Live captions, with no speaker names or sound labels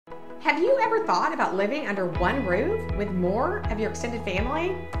Have you ever thought about living under one roof with more of your extended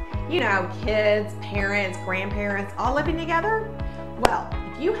family? You know, kids, parents, grandparents, all living together? Well,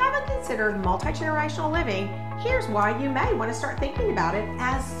 if you haven't considered multi-generational living, here's why you may want to start thinking about it,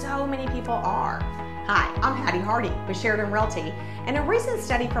 as so many people are. Hi, I'm Patty Hardy with Sheridan Realty, and a recent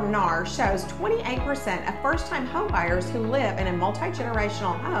study from NAR shows 28% of first-time homebuyers who live in a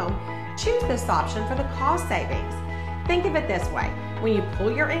multi-generational home choose this option for the cost savings. Think of it this way: when you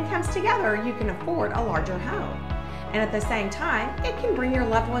pull your incomes together, you can afford a larger home. And at the same time, it can bring your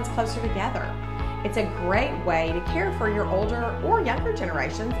loved ones closer together. It's a great way to care for your older or younger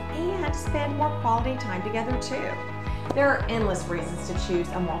generations and spend more quality time together too. There are endless reasons to choose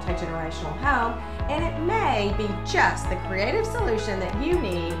a multi-generational home, and it may be just the creative solution that you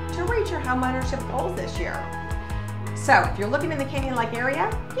need to reach your homeownership goals this year. So if you're looking in the Canyon Lake area,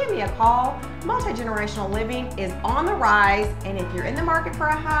 give me a call. Multi-generational living is on the rise, and if you're in the market for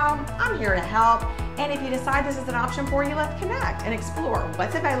a home, I'm here to help. And if you decide this is an option for you, let's connect and explore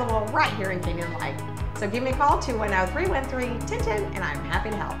what's available right here in Canyon Lake. So give me a call, 210-313-1010, and I'm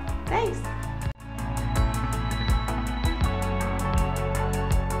happy to help. Thanks.